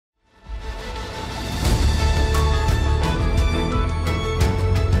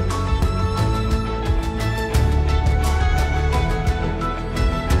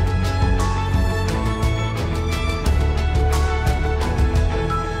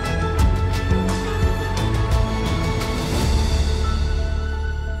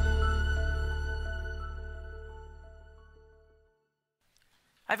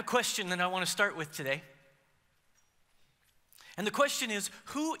question that I want to start with today. And the question is,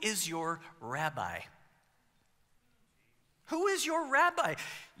 who is your rabbi? Who is your rabbi?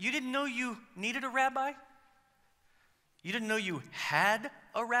 You didn't know you needed a rabbi? You didn't know you had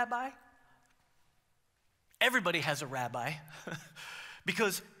a rabbi? Everybody has a rabbi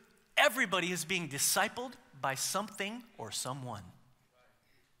because everybody is being discipled by something or someone.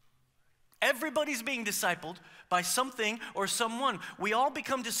 Everybody's being discipled by something or someone. We all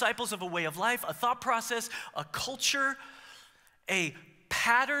become disciples of a way of life, a thought process, a culture, a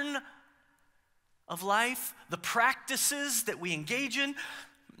pattern of life, the practices that we engage in.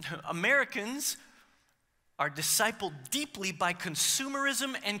 Americans are discipled deeply by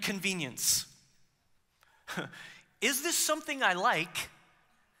consumerism and convenience. Is this something I like?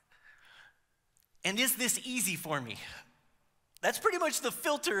 And is this easy for me? That's pretty much the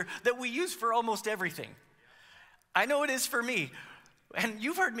filter that we use for almost everything. I know it is for me. And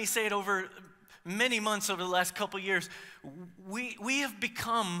you've heard me say it over many months over the last couple years. We have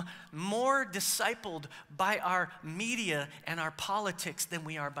become more discipled by our media and our politics than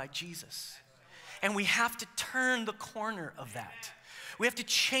we are by Jesus. And we have to turn the corner of that. We have to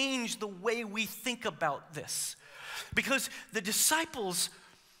change the way we think about this. Because the disciples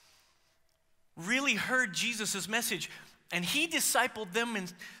really heard Jesus' message, and he discipled them in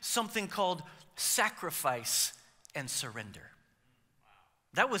something called sacrifice and surrender.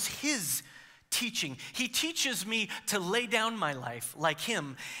 That was his teaching. He teaches me to lay down my life like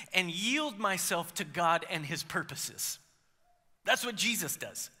him and yield myself to God and his purposes. That's what Jesus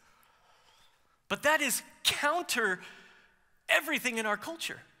does. But that is counter everything in our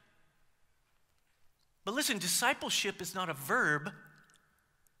culture. But listen, discipleship is not a verb,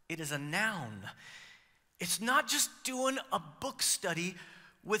 it is a noun. It's not just doing a book study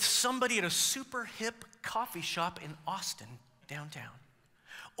with somebody at a super hip coffee shop in Austin, downtown,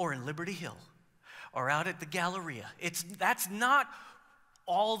 or in Liberty Hill, or out at the Galleria. That's not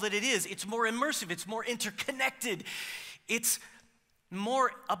all that it is. It's more immersive, it's more interconnected. It's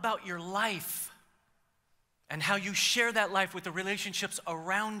more about your life and how you share that life with the relationships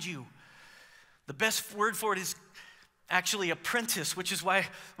around you. The best word for it is actually apprentice, which is why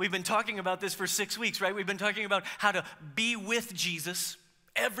we've been talking about this for 6 weeks, right? We've been talking about how to be with Jesus.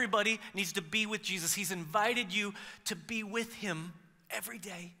 Everybody needs to be with Jesus. He's invited you to be with him every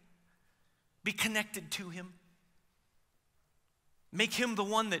day. Be connected to him. Make him the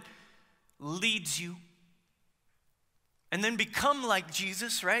one that leads you. And then become like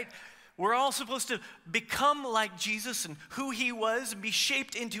Jesus, right? We're all supposed to become like Jesus and who he was and be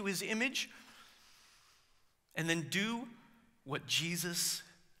shaped into his image. And then do what Jesus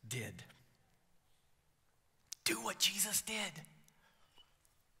did. Do what Jesus did.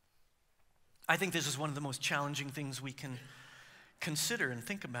 I think this is one of the most challenging things we can consider and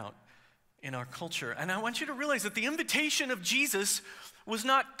think about in our culture. And I want you to realize that the invitation of Jesus was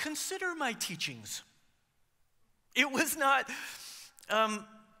not, consider my teachings. It was not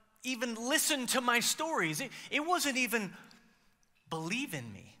even listen to my stories. It wasn't even believe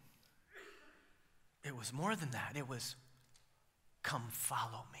in me. It was more than that. It was, come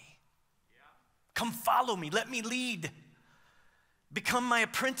follow me. Come follow me. Let me lead. Become my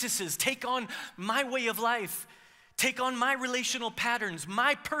apprentices. Take on my way of life. Take on my relational patterns,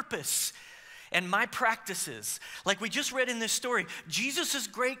 my purpose, and my practices. Like we just read in this story, Jesus'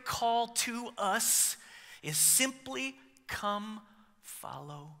 great call to us is simply come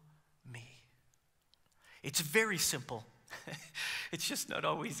follow me. It's very simple. It's just not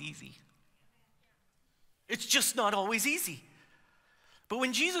always easy. It's just not always easy. But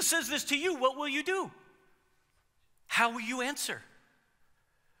when Jesus says this to you, what will you do? How will you answer?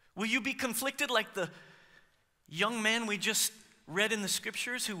 Will you be conflicted like the young man we just read in the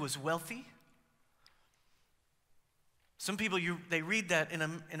scriptures who was wealthy? Some people, they read that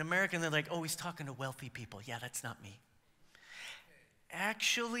in America and they're like, oh, he's talking to wealthy people. Yeah, that's not me.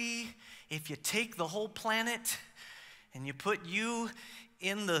 Actually, if you take the whole planet and you put you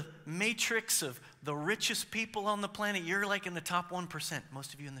in the matrix of the richest people on the planet, you're like in the top 1%,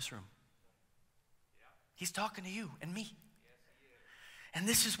 most of you in this room. He's talking to you and me. And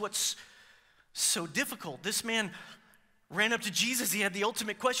this is what's so difficult. This man ran up to Jesus. He had the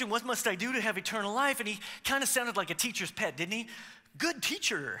ultimate question, what must I do to have eternal life? And he kind of sounded like a teacher's pet, didn't he? Good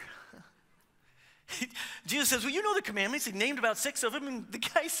teacher. Jesus says, well, you know the commandments. He named about 6 of them. And the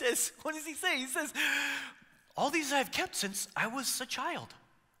guy says, what does he say? He says, all these I've kept since I was a child.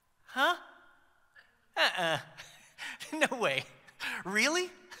 Huh? No way. Really?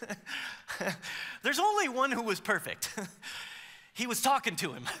 There's only one who was perfect. He was talking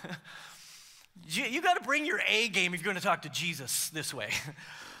to him. You got to bring your A game if you're going to talk to Jesus this way.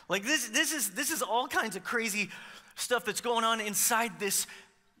 Like this is all kinds of crazy stuff that's going on inside this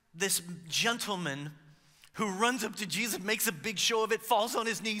gentleman who runs up to Jesus, makes a big show of it, falls on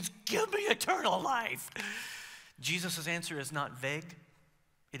his knees, give me eternal life. Jesus' answer is not vague.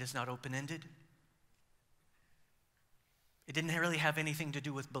 It is not open-ended. It didn't really have anything to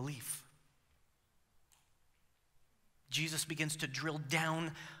do with belief. Jesus begins to drill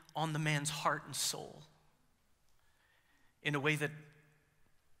down on the man's heart and soul in a way that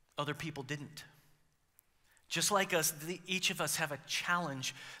other people didn't. Just like us, each of us have a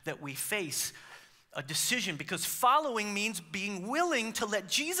challenge that we face, a decision, because following means being willing to let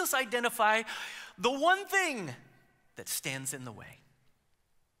Jesus identify the one thing that stands in the way.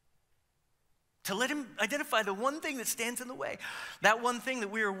 To let him identify the one thing that stands in the way. That one thing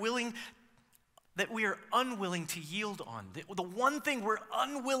that we are unwilling to yield on. The one thing we're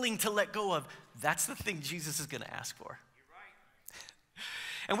unwilling to let go of, that's the thing Jesus is going to ask for. You're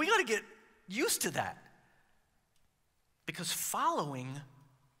right. And we got to get used to that. Because following,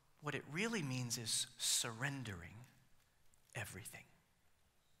 what it really means is surrendering everything.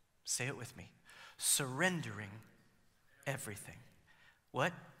 Say it with me. Surrendering everything.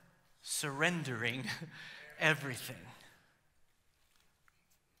 What? Surrendering everything.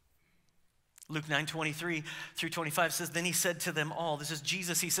 Luke 9:23 through 25 says, then he said to them all, this is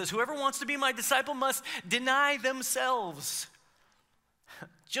Jesus, he says, whoever wants to be my disciple must deny themselves.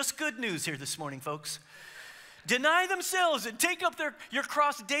 Just good news here this morning, folks. Deny themselves and take up your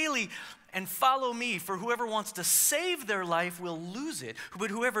cross daily and follow me. For whoever wants to save their life will lose it. But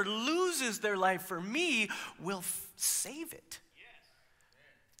whoever loses their life for me will save it.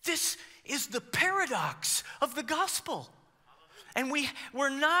 This is the paradox of the gospel. And we're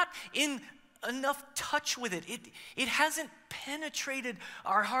not in enough touch with it. It hasn't penetrated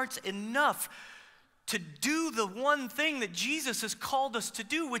our hearts enough to do the one thing that Jesus has called us to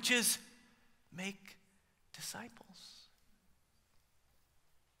do, which is make disciples.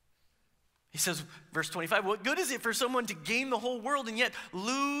 He says, verse 25, what good is it for someone to gain the whole world and yet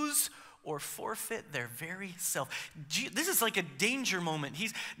lose or forfeit their very self? This is like a danger moment.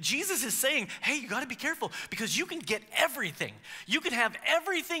 Jesus is saying, hey, you got to be careful because you can get everything. You can have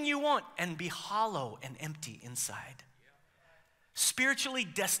everything you want and be hollow and empty inside. Spiritually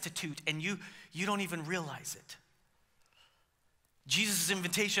destitute, and you don't even realize it. Jesus'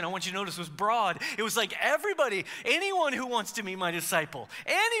 invitation, I want you to notice, was broad. It was like everybody, anyone who wants to be my disciple,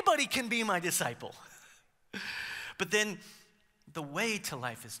 anybody can be my disciple. But then the way to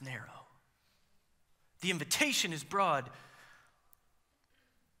life is narrow. The invitation is broad,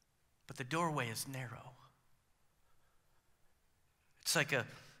 but the doorway is narrow. It's like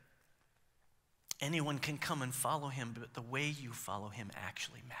anyone can come and follow him, but the way you follow him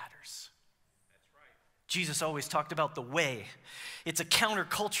actually matters. Jesus always talked about the way. It's a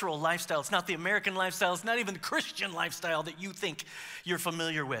countercultural lifestyle. It's not the American lifestyle. It's not even the Christian lifestyle that you think you're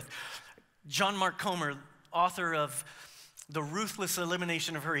familiar with. John Mark Comer, author of The Ruthless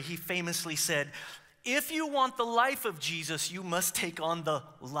Elimination of Hurry, he famously said, if you want the life of Jesus, you must take on the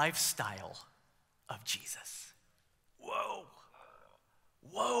lifestyle of Jesus. Whoa.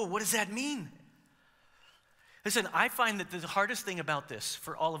 Whoa, what does that mean? Listen, I find that the hardest thing about this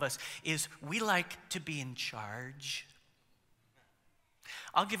for all of us is we like to be in charge.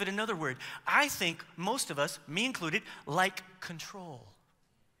 I'll give it another word. I think most of us, me included, like control.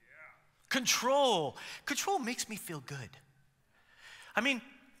 Yeah. Control. Control makes me feel good. I mean,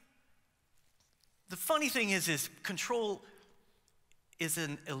 the funny thing is control is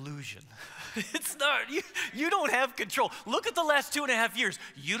an illusion. It's not. You don't have control. Look at the last 2.5 years.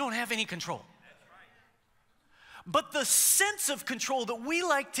 You don't have any control. But the sense of control that we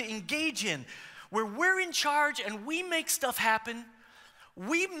like to engage in, where we're in charge and we make stuff happen,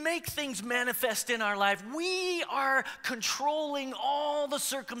 we make things manifest in our life, we are controlling all the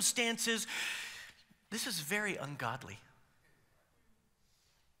circumstances, this is very ungodly.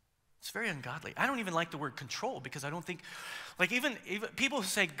 It's very ungodly. I don't even like the word control because I don't think, like even people who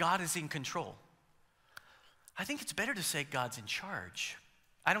say God is in control, I think it's better to say God's in charge.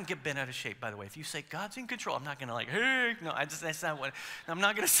 I don't get bent out of shape, by the way. If you say God's in control, I'm not going to like, hey, no, that's not what, I'm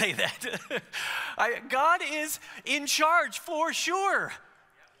not going to say that. God is in charge for sure.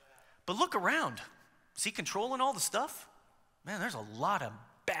 But look around. Is he controlling all the stuff? Man, there's a lot of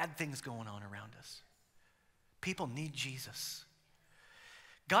bad things going on around us. People need Jesus.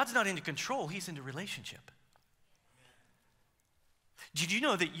 God's not into control, he's into relationship. Did you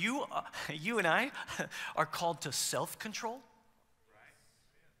know that you and I are called to self-control?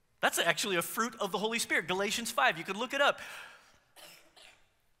 That's actually a fruit of the Holy Spirit. Galatians 5, you could look it up.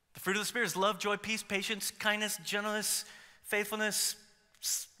 The fruit of the Spirit is love, joy, peace, patience, kindness, gentleness, faithfulness,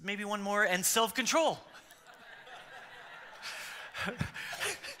 maybe one more, and self-control.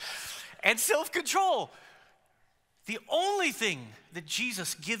 And self-control. The only thing that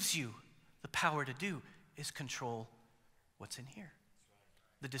Jesus gives you the power to do is control what's in here.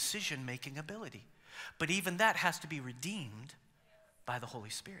 The decision-making ability. But even that has to be redeemed by the Holy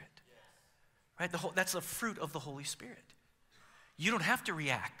Spirit. Right? That's the fruit of the Holy Spirit. You don't have to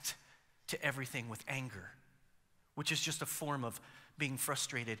react to everything with anger, which is just a form of being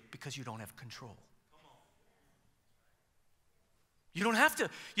frustrated because you don't have control. You don't have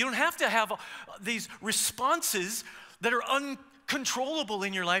to have these responses that are uncontrollable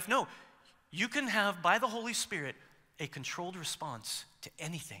in your life. No, you can have, by the Holy Spirit, a controlled response to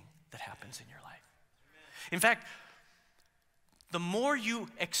anything that happens in your life. In fact, the more you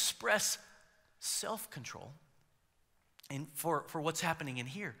express self-control for what's happening in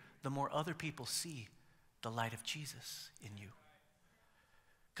here, the more other people see the light of Jesus in you.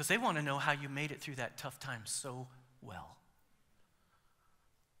 Because they want to know how you made it through that tough time so well.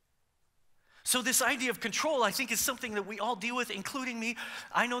 So this idea of control, I think, is something that we all deal with, including me.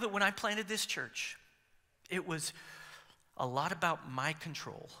 I know that when I planted this church, it was a lot about my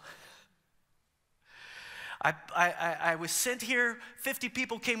control. I was sent here. 50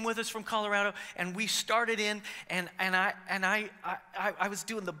 people came with us from Colorado, and we started in, and I was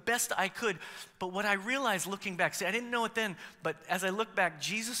doing the best I could. But what I realized looking back, see, I didn't know it then, but as I look back,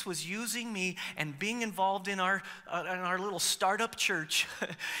 Jesus was using me and being involved in our little startup church,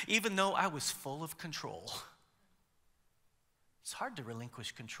 even though I was full of control. It's hard to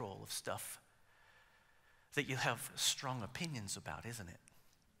relinquish control of stuff that you have strong opinions about, isn't it?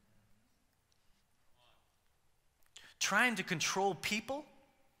 Trying to control people,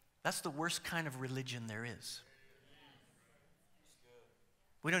 that's the worst kind of religion there is.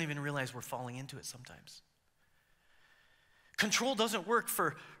 We don't even realize we're falling into it sometimes. Control doesn't work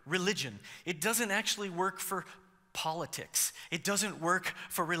for religion. It doesn't actually work for politics. It doesn't work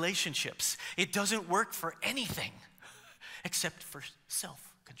for relationships. It doesn't work for anything except for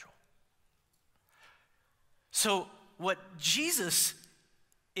self-control. So what Jesus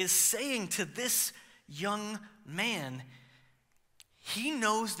is saying to this young man, he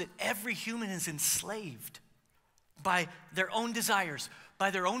knows that every human is enslaved by their own desires, by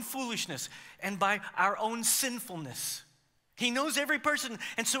their own foolishness, and by our own sinfulness. He knows every person,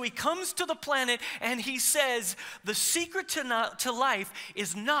 and so he comes to the planet and he says, the secret to life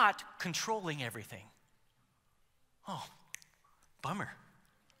is not controlling everything. Oh, bummer,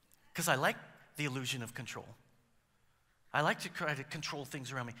 because I like the illusion of control. I like to try to control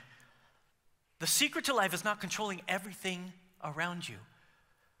things around me. The secret to life is not controlling everything around you.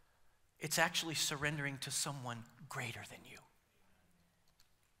 It's actually surrendering to someone greater than you.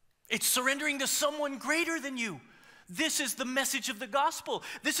 It's surrendering to someone greater than you. This is the message of the gospel.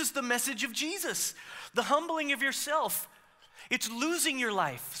 This is the message of Jesus. The humbling of yourself. It's losing your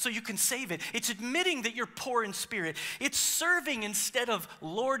life so you can save it. It's admitting that you're poor in spirit. It's serving instead of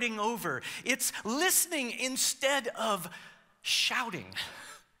lording over. It's listening instead of shouting.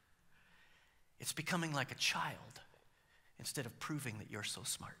 It's becoming like a child instead of proving that you're so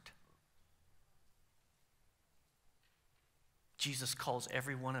smart. Jesus calls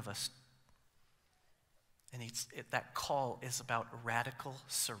every one of us, and that call is about radical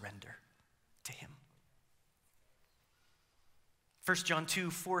surrender to him. 1 John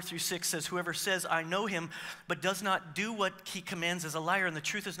 2, 4 through 6 says, whoever says, I know him, but does not do what he commands is a liar, and the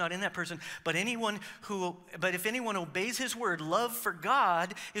truth is not in that person. But if anyone obeys his word, love for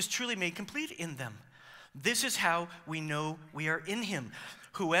God is truly made complete in them. This is how we know we are in him.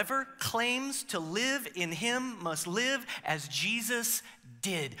 Whoever claims to live in him must live as Jesus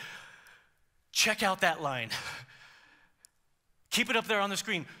did. Check out that line. Keep it up there on the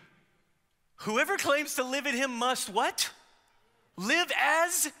screen. Whoever claims to live in him must what? Live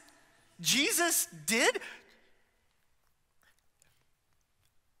as Jesus did?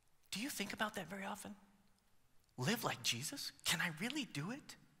 Do you think about that very often? Live like Jesus? Can I really do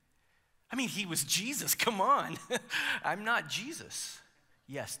it? I mean, he was Jesus, come on. I'm not Jesus.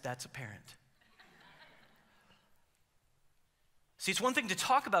 Yes, that's apparent. See, it's one thing to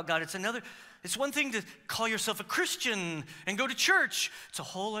talk about God, it's one thing to call yourself a Christian and go to church. It's a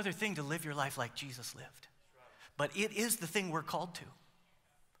whole other thing to live your life like Jesus lived. But it is the thing we're called to.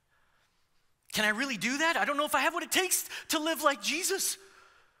 Can I really do that? I don't know if I have what it takes to live like Jesus.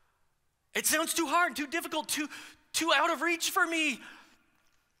 It sounds too hard, too difficult, too out of reach for me.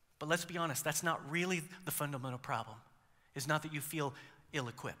 But let's be honest, that's not really the fundamental problem. It's not that you feel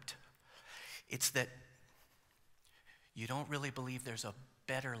ill-equipped. It's that you don't really believe there's a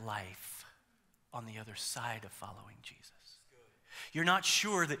better life on the other side of following Jesus. You're not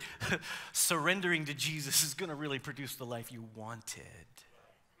sure that surrendering to Jesus is going to really produce the life you wanted.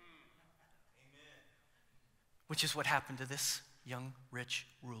 Which is what happened to this young rich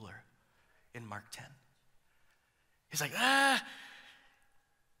ruler in Mark 10. He's like, I'm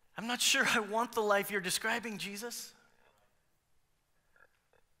not sure I want the life you're describing, Jesus.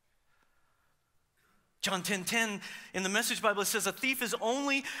 John 10:10 in the Message Bible, it says, a thief is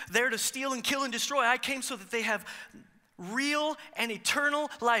only there to steal and kill and destroy. I came so that they have real and eternal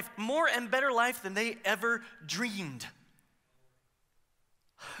life, more and better life than they ever dreamed.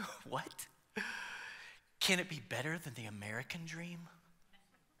 What? Can it be better than the American dream?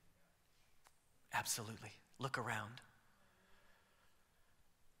 Absolutely. Look around.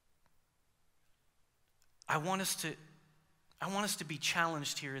 I want us to be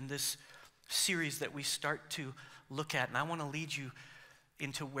challenged here in this series that we start to look at, and I want to lead you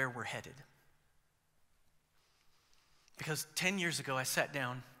into where we're headed. Because 10 years ago, I sat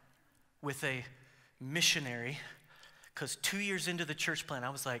down with a missionary, because 2 years into the church plan, I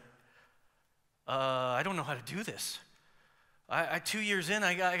was like, I don't know how to do this. 2 years in,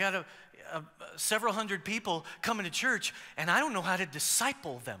 I got several hundred people coming to church, and I don't know how to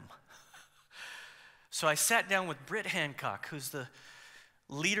disciple them. So I sat down with Britt Hancock, who's the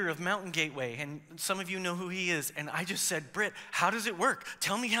leader of Mountain Gateway, and some of you know who he is, and I just said, Britt, how does it work?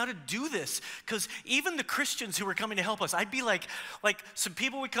 Tell me how to do this, because even the Christians who were coming to help us, I'd be like some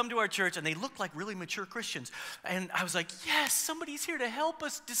people would come to our church, and they looked like really mature Christians, and I was like, yes, somebody's here to help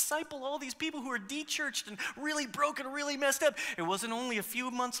us disciple all these people who are de-churched and really broken, really messed up. It wasn't only a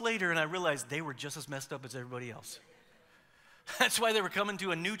few months later, and I realized they were just as messed up as everybody else. That's why they were coming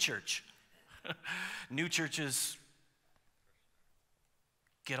to a new church. New churches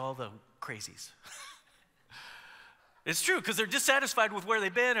get all the crazies. It's true, because they're dissatisfied with where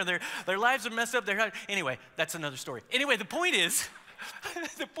they've been, or their lives are messed up. Anyway, that's another story. Anyway, the point is,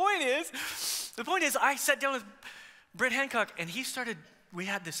 I sat down with Britt Hancock, and we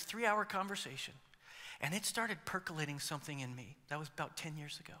had this 3-hour conversation, and it started percolating something in me. That was about 10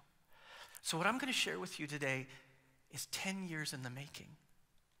 years ago. So what I'm going to share with you today is 10 years in the making.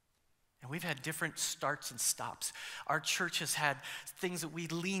 And we've had different starts and stops. Our church has had things that we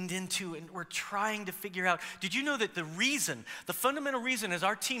leaned into and we're trying to figure out. Did you know that the fundamental reason is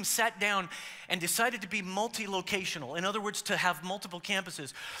our team sat down and decided to be multi-locational, in other words, to have multiple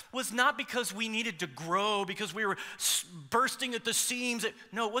campuses, was not because we needed to grow, because we were bursting at the seams.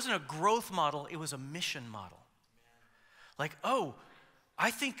 No, it wasn't a growth model, it was a mission model. Like, I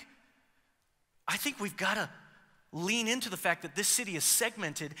think we've got to lean into the fact that this city is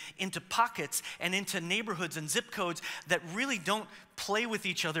segmented into pockets and into neighborhoods and zip codes that really don't play with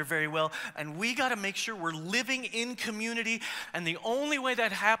each other very well, and we got to make sure we're living in community, and the only way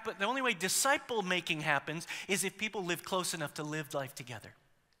disciple making happens is if people live close enough to live life together.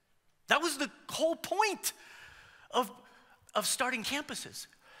 That was the whole point of starting campuses.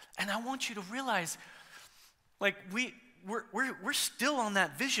 And I want you to realize, like, we're still on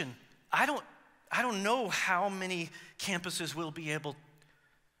that vision. I don't know how many campuses we'll be able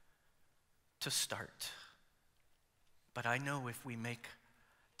to start. But I know if we make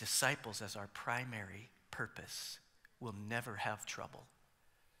disciples as our primary purpose, we'll never have trouble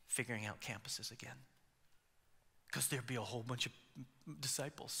figuring out campuses again. Because there'll be a whole bunch of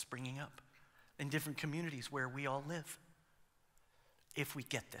disciples springing up in different communities where we all live. If we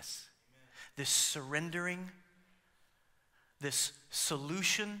get this. Amen. This surrendering, this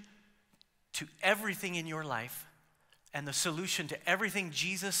solution to everything in your life, and the solution to everything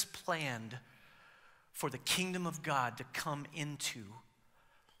Jesus planned for the kingdom of God to come into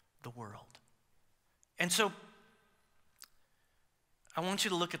the world. And so, I want you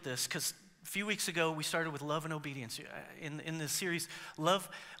to look at this, because a few weeks ago we started with love and obedience. In this series, love,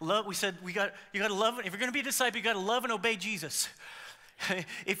 we said you got to love, if you're going to be a disciple, you got to love and obey Jesus.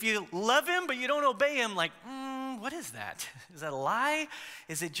 If you love him but you don't obey him, like, what is that? Is that a lie?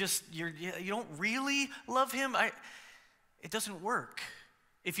 Is it just you don't really love him? It doesn't work.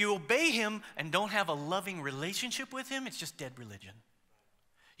 If you obey him and don't have a loving relationship with him, it's just dead religion.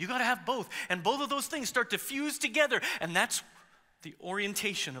 You got to have both, and both of those things start to fuse together, and that's the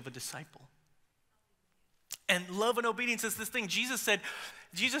orientation of a disciple. And love and obedience is this thing. Jesus said,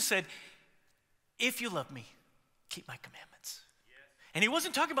 if you love me, keep my commandments. And he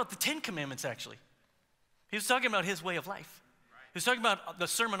wasn't talking about the 10 Commandments, actually. He was talking about his way of life. He was talking about the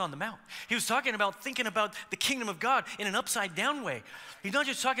Sermon on the Mount. He was talking about thinking about the kingdom of God in an upside-down way. He's not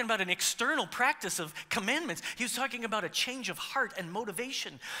just talking about an external practice of commandments. He was talking about a change of heart and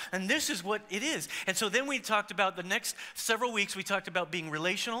motivation. And this is what it is. And so then we talked about the next several weeks, we talked about being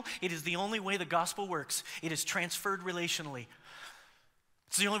relational. It is the only way the gospel works. It is transferred relationally.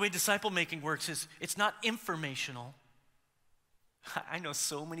 It's the only way disciple making works is it's not informational. I know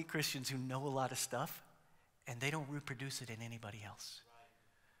so many Christians who know a lot of stuff and they don't reproduce it in anybody else.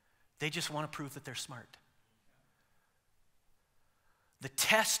 They just want to prove that they're smart. The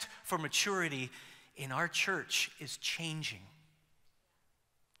test for maturity in our church is changing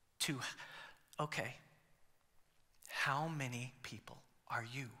to, okay, how many people are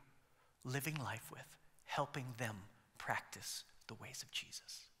you living life with, helping them practice the ways of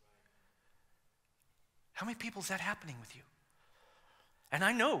Jesus? How many people is that happening with you? And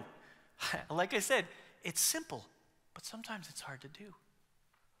I know, like I said, it's simple, but sometimes it's hard to do.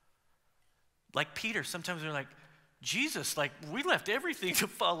 Like Peter, sometimes they're like, Jesus, like we left everything to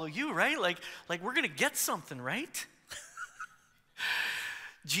follow you, right? Like we're gonna get something, right?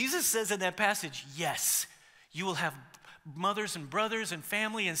 Jesus says in that passage, yes, you will have mothers and brothers and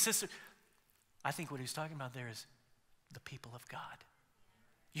family and sisters. I think what he's talking about there is the people of God.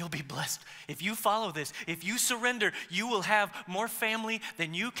 You'll be blessed. If you follow this, if you surrender, you will have more family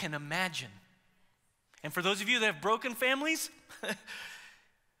than you can imagine. And for those of you that have broken families,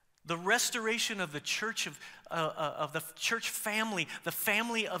 the restoration of the church of the church family, the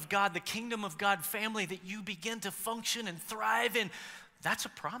family of God, the kingdom of God family that you begin to function and thrive in, that's a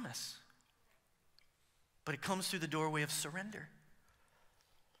promise. But it comes through the doorway of surrender.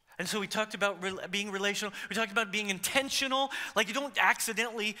 And so we talked about being relational. We talked about being intentional. Like you don't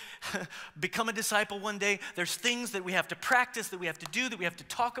accidentally become a disciple one day. There's things that we have to practice, that we have to do, that we have to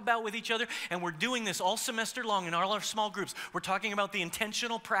talk about with each other. And we're doing this all semester long in all our small groups. We're talking about the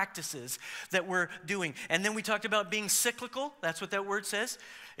intentional practices that we're doing. And then we talked about being cyclical. That's what that word says.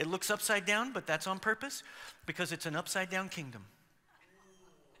 It looks upside down, but that's on purpose because it's an upside down kingdom.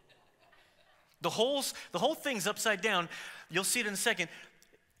 The whole thing's upside down. You'll see it in a second.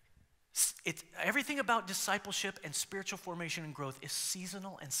 It's everything about discipleship and spiritual formation and growth is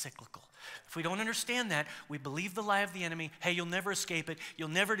seasonal and cyclical. If we don't understand that, we believe the lie of the enemy. Hey, you'll never escape it.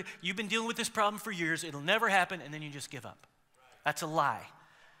 You've been dealing with this problem for years. It'll never happen, and then you just give up. That's a lie.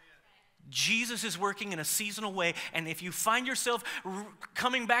 Jesus is working in a seasonal way, and if you find yourself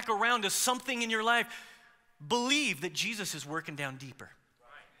coming back around to something in your life, believe that Jesus is working down deeper.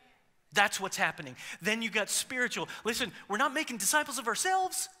 That's what's happening. Then you got spiritual. Listen, we're not making disciples of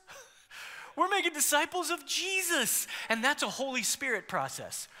ourselves. We're making disciples of Jesus. And that's a Holy Spirit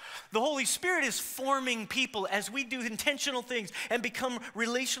process. The Holy Spirit is forming people as we do intentional things and become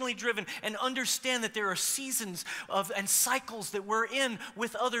relationally driven and understand that there are seasons and cycles that we're in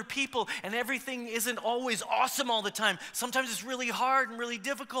with other people, and everything isn't always awesome all the time. Sometimes it's really hard and really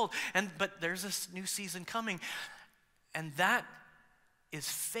difficult. But there's this new season coming. And that is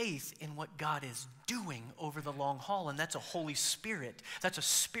faith in what God is doing over the long haul, and that's a Holy Spirit. That's a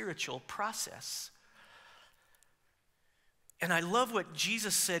spiritual process. And I love what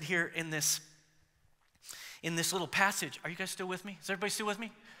Jesus said here in this little passage. Are you guys still with me? Is everybody still with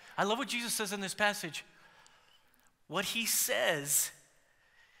me? I love what Jesus says in this passage. What he says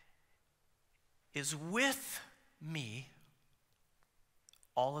is, with me,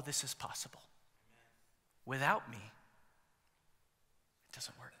 all of this is possible. Without me, it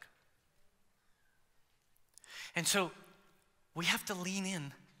doesn't work. And so we have to lean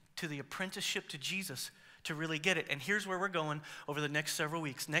in to the apprenticeship to Jesus to really get it. And here's where we're going over the next several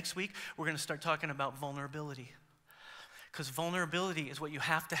weeks. Next week, we're going to start talking about vulnerability. Because vulnerability is what you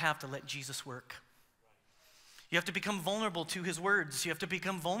have to let Jesus work. You have to become vulnerable to his words. You have to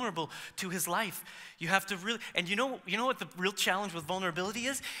become vulnerable to his life. You have to really, and you know what the real challenge with vulnerability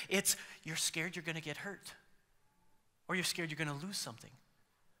is? It's you're scared you're going to get hurt. Or you're scared you're going to lose something.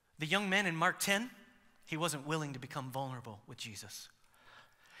 The young man in Mark 10, he wasn't willing to become vulnerable with Jesus.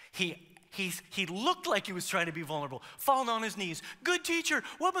 He looked like he was trying to be vulnerable, falling on his knees. Good teacher,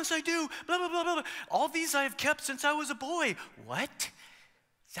 what must I do? Blah, blah, blah, blah. All these I have kept since I was a boy. What?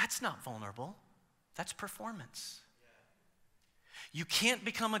 That's not vulnerable. That's performance. You can't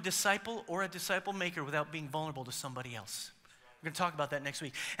become a disciple or a disciple maker without being vulnerable to somebody else. We're going to talk about that next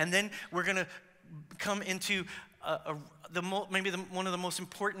week. And then we're going to come into one of the most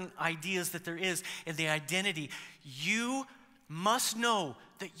important ideas that there is in the identity. You must know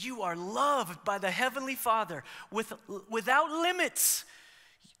that you are loved by the Heavenly Father without limits.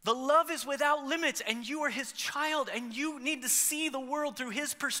 The love is without limits, and you are his child, and you need to see the world through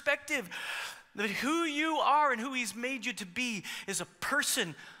his perspective. That who you are and who he's made you to be is a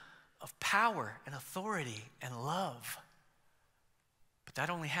person of power and authority and love. But that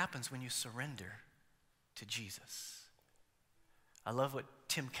only happens when you surrender to Jesus. I love what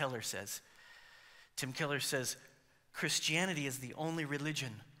Tim Keller says. Tim Keller says, Christianity is the only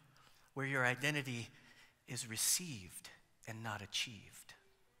religion where your identity is received and not achieved.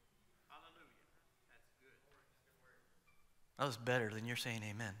 That was better than you're saying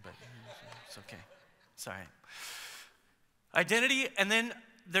amen, but it's okay. It's all right. Identity, and then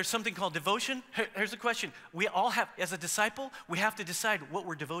there's something called devotion. Here's the question. We all have, as a disciple, we have to decide what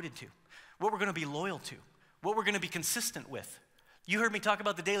we're devoted to, what we're going to be loyal to, what we're going to be consistent with. You heard me talk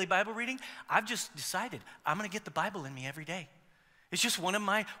about the daily Bible reading. I've just decided I'm going to get the Bible in me every day. It's just one of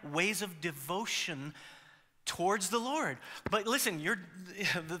my ways of devotion towards the Lord. But listen,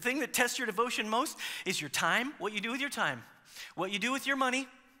 the thing that tests your devotion most is your time, what you do with your time, what you do with your money,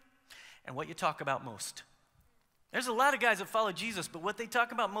 and what you talk about most. There's a lot of guys that follow Jesus, but what they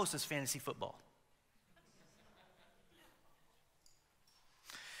talk about most is fantasy football.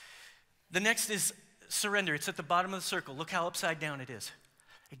 The next is surrender. It's at the bottom of the circle. Look how upside down it is.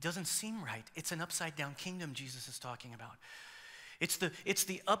 It doesn't seem right. It's an upside down kingdom Jesus is talking about. It's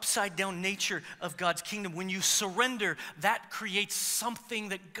the upside down nature of God's kingdom. When you surrender, that creates something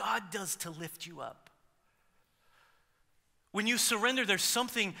that God does to lift you up. When you surrender, there's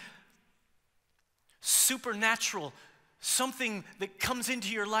something supernatural, something that comes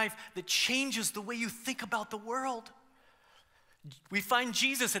into your life that changes the way you think about the world. We find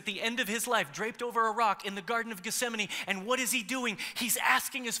Jesus at the end of his life, draped over a rock in the Garden of Gethsemane, and what is he doing? He's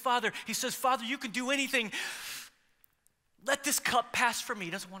asking his Father. He says, Father, you can do anything. Let this cup pass from me.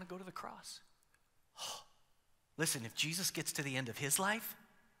 He doesn't want to go to the cross. Oh. Listen, if Jesus gets to the end of his life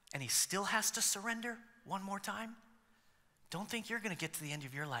and he still has to surrender one more time, don't think you're going to get to the end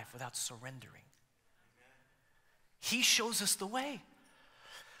of your life without surrendering. He shows us the way.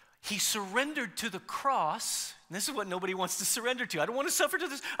 He surrendered to the cross. And this is what nobody wants to surrender to. I don't want to suffer to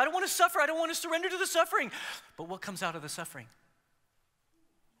this. I don't want to suffer. I don't want to surrender to the suffering. But what comes out of the suffering?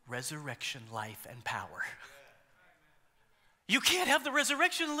 Resurrection, life, and power. You can't have the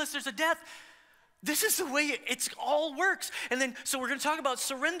resurrection unless there's a death. This is the way it all works. And then, so we're going to talk about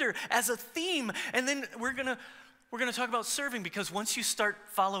surrender as a theme. And then we're going to talk about serving, because once you start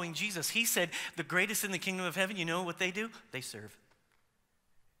following Jesus, he said the greatest in the kingdom of heaven, you know what they do? They serve.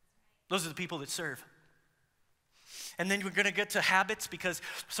 Those are the people that serve. And then we're going to get to habits, because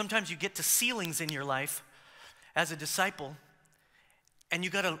sometimes you get to ceilings in your life as a disciple, and you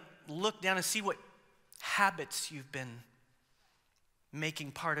got to look down and see what habits you've been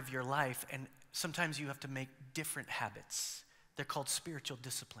making part of your life, and sometimes you have to make different habits. They're called spiritual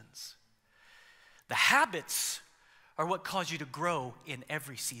disciplines. The habits are what cause you to grow in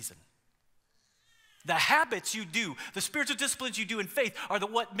every season. The habits you do, the spiritual disciplines you do in faith are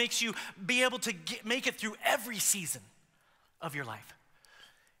what makes you be able to make it through every season of your life.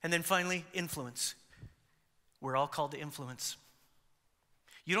 And then finally, influence. We're all called to influence.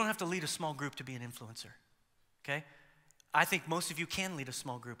 You don't have to lead a small group to be an influencer, okay? I think most of you can lead a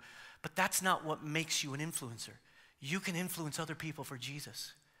small group, but that's not what makes you an influencer. You can influence other people for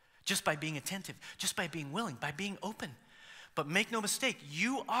Jesus just by being attentive, just by being willing, by being open. But make no mistake,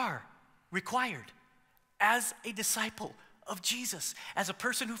 you are required as a disciple of Jesus, as a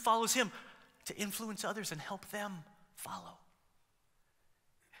person who follows him, to influence others and help them follow.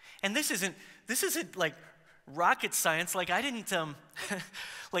 And this isn't like rocket science. Like I didn't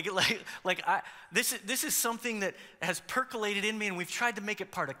this is something that has percolated in me, and we've tried to make it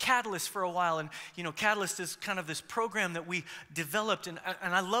part of Catalyst for a while. And you know, Catalyst is kind of this program that we developed, and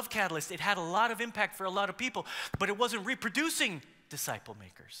I love Catalyst. It had a lot of impact for a lot of people, but it wasn't reproducing disciple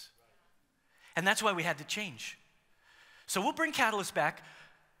makers. And that's why we had to change. So we'll bring Catalyst back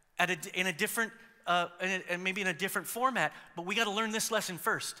in a different format, but we got to learn this lesson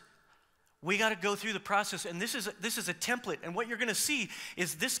first. We got to go through the process, and this is a template, and what you're going to see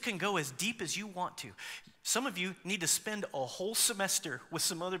is this can go as deep as you want to. Some of you need to spend a whole semester with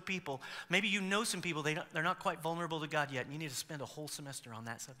some other people. Maybe you know some people, they're not quite vulnerable to God yet, and you need to spend a whole semester on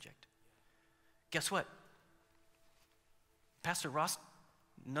that subject. Guess what? Pastor Ross,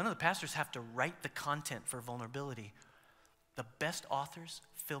 none of the pastors have to write the content for vulnerability. The best authors,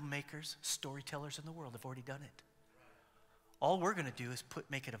 filmmakers, storytellers in the world have already done it. All we're going to do is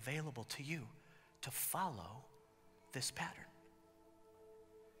make it available to you to follow this pattern.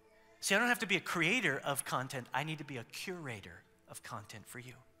 See, I don't have to be a creator of content. I need to be a curator of content for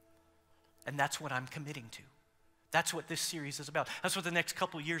you. And that's what I'm committing to. That's what this series is about. That's what the next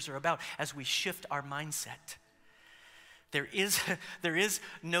couple years are about as we shift our mindset. There is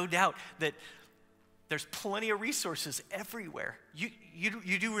no doubt that there's plenty of resources everywhere.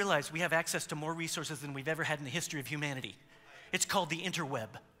 You do realize we have access to more resources than we've ever had in the history of humanity. It's called the interweb.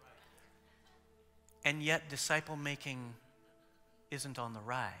 And yet disciple making isn't on the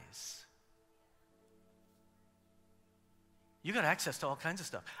rise. You got access to all kinds of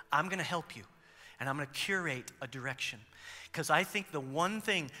stuff. I'm going to help you. and I'm going to curate a direction. Because I think the one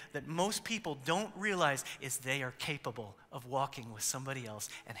thing that most people don't realize is they are capable of walking with somebody else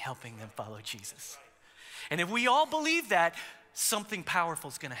and helping them follow Jesus. And if we all believe that, something powerful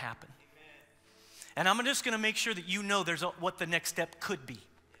is going to happen. And I'm just going to make sure that you know what the next step could be.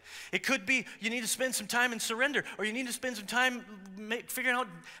 It could be you need to spend some time in surrender, or you need to spend some time figuring out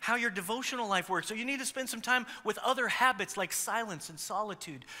how your devotional life works, or you need to spend some time with other habits like silence and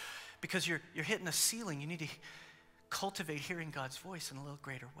solitude, because you're hitting a ceiling. You need to cultivate hearing God's voice in a little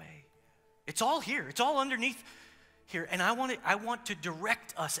greater way. It's all here. It's all underneath here. And I want to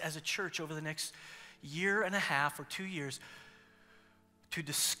direct us as a church over the next year and a half or 2 years to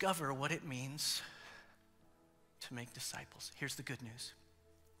discover what it means to make disciples. Here's the good news.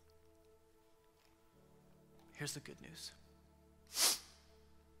 Here's the good news.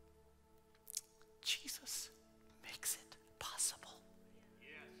 Jesus makes it possible.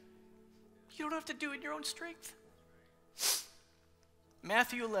 You don't have to do it in your own strength.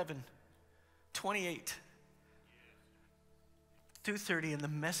 Matthew 11:28 through 30 in the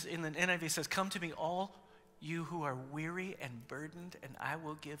NIV says, "Come to me, all you who are weary and burdened, and I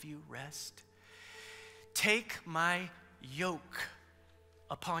will give you rest. Take my yoke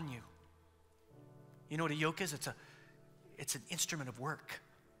upon you." You know what a yoke is? It's an instrument of work.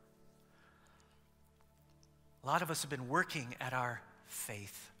 A lot of us have been working at our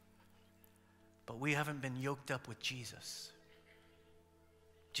faith, but we haven't been yoked up with Jesus.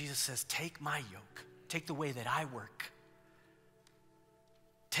 Jesus says, take my yoke. Take the way that I work.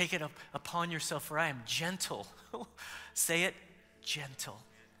 Take it upon yourself, for I am gentle. Say it, gentle.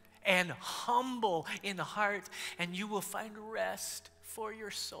 And humble in heart, and you will find rest for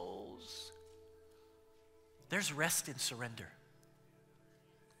your souls. There's rest in surrender.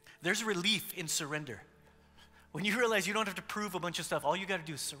 There's relief in surrender. When you realize you don't have to prove a bunch of stuff, all you got to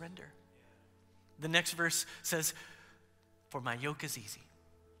do is surrender. The next verse says, "For my yoke is easy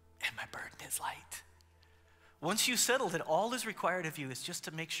and my burden is light." Once you settle that all is required of you is just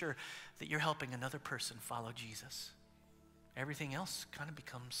to make sure that you're helping another person follow Jesus. Everything else kind of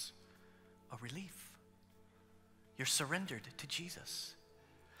becomes a relief. You're surrendered to Jesus.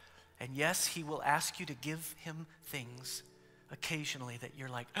 And yes, he will ask you to give him things occasionally that you're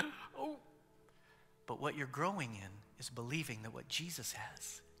like, oh. But what you're growing in is believing that what Jesus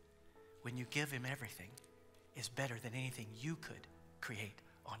has, when you give him everything, is better than anything you could create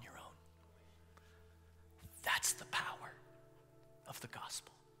on your own. That's the power of the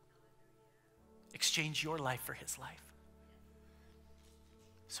gospel. Exchange your life for his life.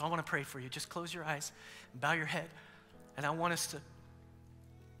 So I want to pray for you. Just close your eyes and bow your head. And I want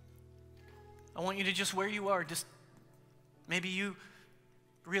you to just where you are, just maybe you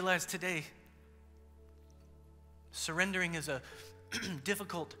realize today surrendering is a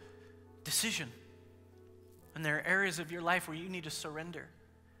difficult decision. And there are areas of your life where you need to surrender.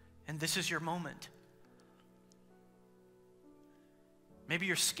 And this is your moment. Maybe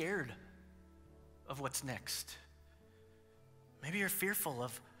you're scared of what's next. Maybe you're fearful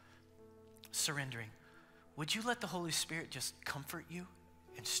of surrendering. Would you let the Holy Spirit just comfort you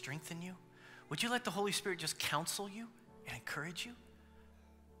and strengthen you? Would you let the Holy Spirit just counsel you and encourage you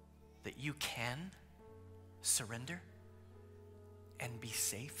that you can surrender and be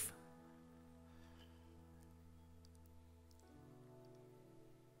safe?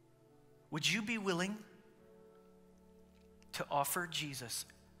 Would you be willing to offer Jesus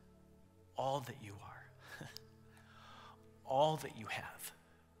all that you are, all that you have?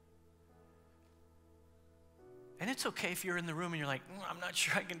 And it's okay if you're in the room and you're like, I'm not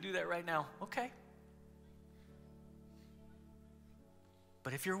sure I can do that right now. Okay.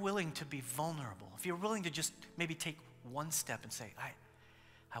 But if you're willing to be vulnerable, if you're willing to just maybe take one step and say,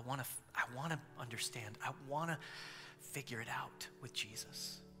 I want to understand. I want to figure it out with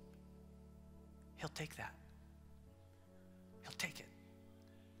Jesus. He'll take that. He'll take it.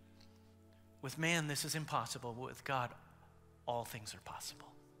 With man, this is impossible, but with God, all things are possible.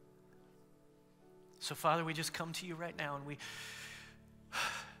 So, Father, we just come to you right now and we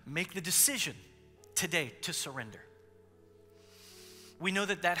make the decision today to surrender. We know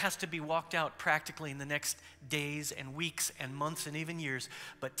that that has to be walked out practically in the next days and weeks and months and even years.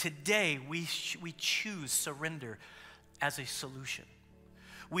 But today, we choose surrender as a solution.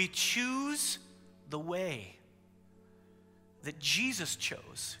 We choose the way that Jesus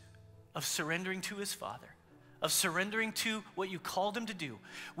chose of surrendering to his Father, of surrendering to what you called him to do.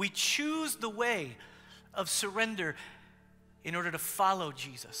 We choose the way of surrender in order to follow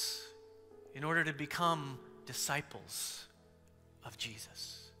Jesus, in order to become disciples of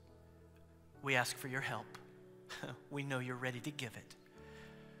Jesus. We ask for your help. We know you're ready to give it.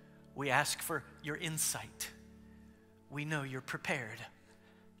 We ask for your insight. We know you're prepared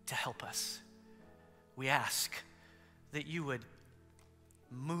to help us. We ask that you would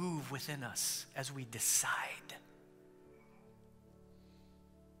move within us as we decide.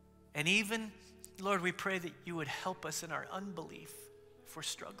 And even, Lord, we pray that you would help us in our unbelief if we're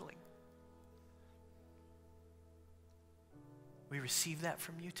struggling. We receive that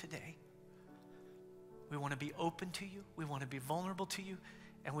from you today. We want to be open to you. We want to be vulnerable to you.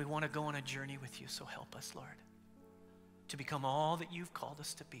 And we want to go on a journey with you. So help us, Lord, to become all that you've called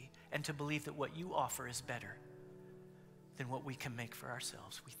us to be and to believe that what you offer is better than what we can make for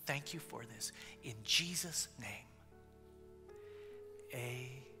ourselves. We thank you for this in Jesus' name.